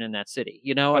stepchildren in that city.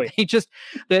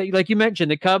 They like you mentioned,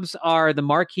 the Cubs are the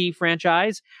marquee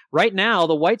franchise. Right now,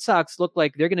 the White Sox look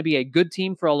like they're going to be a good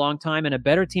team for a long time and a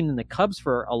better team than the Cubs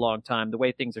for a long time, the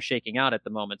way things are shaking out at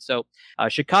the moment. So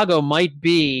Chicago might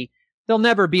be, they'll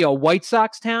never be a White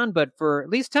Sox town, but for at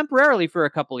least temporarily for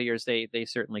a couple of years, they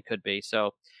certainly could be.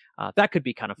 So that could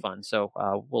be kind of fun. So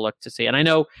we'll look to see. And I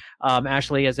know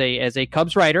Ashley, as a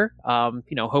Cubs writer,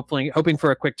 hoping for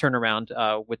a quick turnaround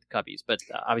with the Cubbies, but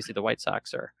obviously the White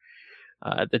Sox are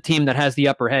the team that has the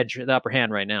upper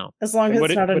hand right now. As long as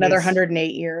it's not another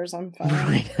 108 years, I'm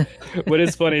fine. What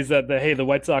is funny is that the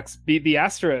White Sox beat the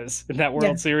Astros in that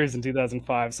World Series in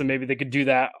 2005. So maybe they could do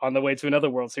that on the way to another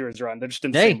World Series run. They're just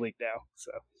in the same league now.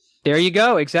 So. There you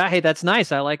go. Exactly. Hey, that's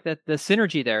nice. I like that. The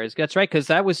synergy there is, that's right. Because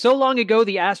that was so long ago.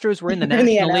 The Astros were in the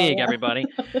National League, everybody.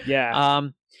 Yeah.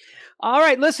 All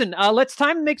right, listen, let's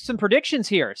time to make some predictions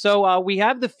here. So we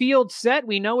have the field set.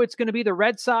 We know it's going to be the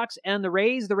Red Sox and the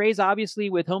Rays. The Rays, obviously,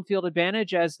 with home field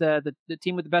advantage as the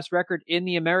team with the best record in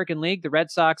the American League. The Red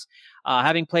Sox,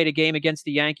 having played a game against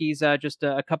the Yankees just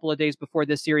a couple of days before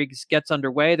this series gets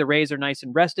underway. The Rays are nice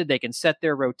and rested. They can set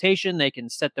their rotation. They can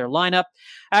set their lineup.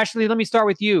 Ashley, let me start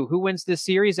with you. Who wins this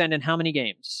series and in how many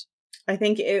games? I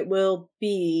think it will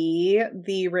be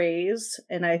the Rays,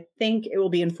 and I think it will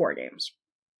be in 4 games.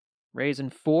 Rays in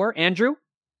 4. Andrew?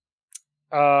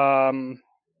 I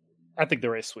think the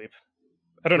Rays sweep.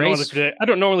 I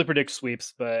don't normally predict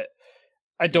sweeps, but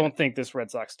I don't think this Red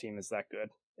Sox team is that good.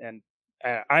 And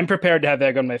I'm prepared to have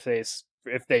egg on my face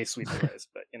if they sweep the Rays,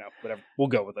 but whatever. We'll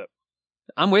go with it.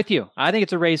 I'm with you. I think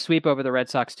it's a Rays sweep over the Red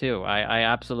Sox too. I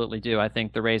absolutely do. I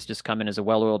think the Rays just come in as a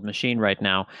well-oiled machine right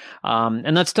now.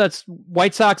 And that's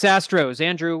White Sox Astros.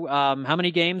 Andrew, how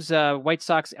many games? White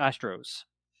Sox Astros.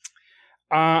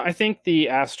 I think the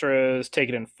Astros take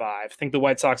it in 5. I think the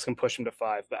White Sox can push them to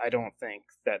 5, but I don't think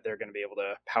that they're going to be able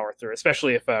to power through,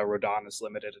 especially if Rodon is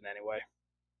limited in any way.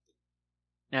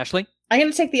 Ashley? I'm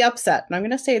going to take the upset, and I'm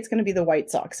going to say it's going to be the White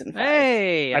Sox in 5.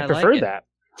 Hey, I prefer that.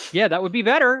 Yeah, that would be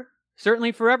better.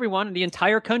 Certainly for everyone. The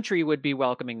entire country would be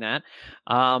welcoming that.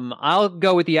 I'll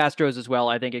go with the Astros as well.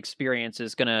 I think experience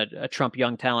is going to trump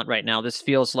young talent right now. This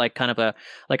feels like kind of a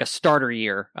starter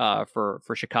year for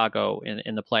Chicago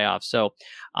in the playoffs.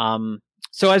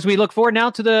 So as we look forward now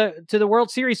to the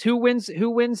World Series, who wins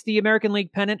the American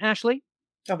League pennant, Ashley?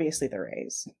 Obviously the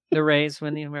Rays. The Rays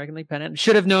win the American League pennant.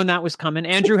 Should have known that was coming.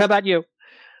 Andrew, how about you?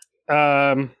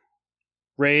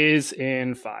 Rays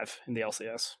in 5 in the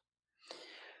LCS.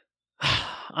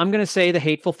 I'm going to say the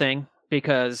hateful thing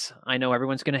because I know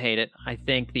everyone's going to hate it. I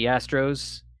think the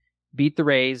Astros beat the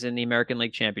Rays in the American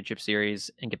League Championship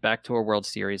Series and get back to a World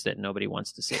Series that nobody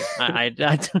wants to see.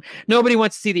 Nobody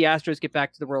wants to see the Astros get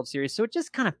back to the World Series, so it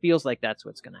just kind of feels like that's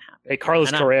what's going to happen. Hey,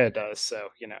 Carlos Correa does, so,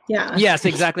 Yeah. Yes,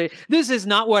 exactly. This is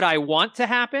not what I want to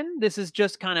happen. This is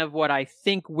just kind of what I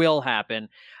think will happen.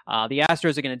 The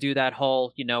Astros are going to do that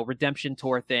whole, redemption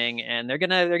tour thing, and they're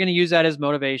gonna use that as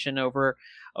motivation over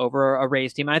a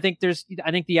Rays team. I think the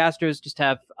Astros just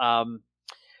have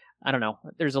I don't know.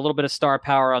 There's a little bit of star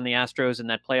power on the Astros and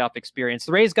that playoff experience.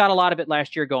 The Rays got a lot of it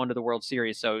last year going to the World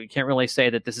Series, so you can't really say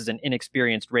that this is an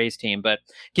inexperienced Rays team. But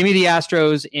give me the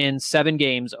Astros in 7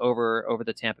 games over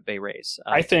the Tampa Bay Rays.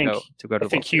 I think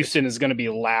Houston is going to be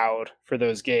loud for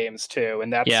those games too,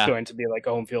 and that's going to be like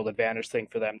a home field advantage thing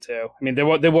for them too. I mean, they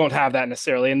won't have that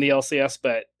necessarily in the LCS,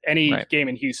 but any game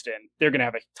in Houston, they're going to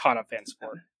have a ton of fan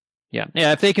support. Yeah.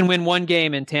 If they can win 1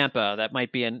 game in Tampa, that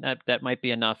might be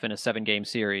enough in a 7-game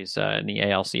series in the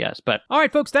ALCS. But all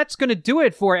right, folks, that's going to do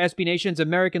it for SB Nation's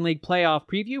American League Playoff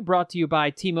Preview, brought to you by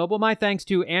T-Mobile. My thanks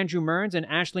to Andrew Mearns and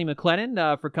Ashley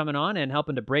McLennan for coming on and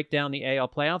helping to break down the AL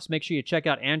playoffs. Make sure you check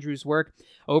out Andrew's work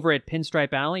over at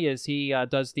Pinstripe Alley as he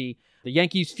does the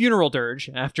Yankees' funeral dirge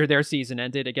after their season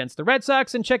ended against the Red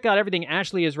Sox, and check out everything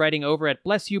Ashley is writing over at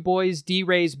Bless You Boys,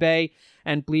 D-Rays Bay,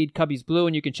 and Bleed Cubbies Blue,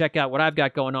 and you can check out what I've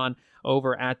got going on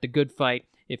over at The Good Fight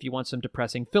if you want some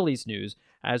depressing Phillies news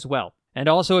as well. And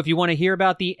also, if you want to hear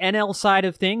about the NL side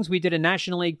of things, we did a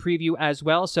National League preview as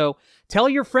well. So tell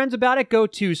your friends about it. Go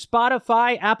to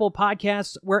Spotify, Apple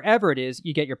Podcasts, wherever it is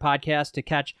you get your podcast to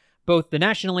catch both the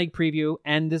National League preview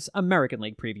and this American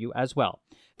League preview as well.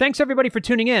 Thanks, everybody, for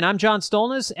tuning in. I'm John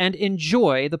Stolnis, and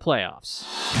enjoy the playoffs.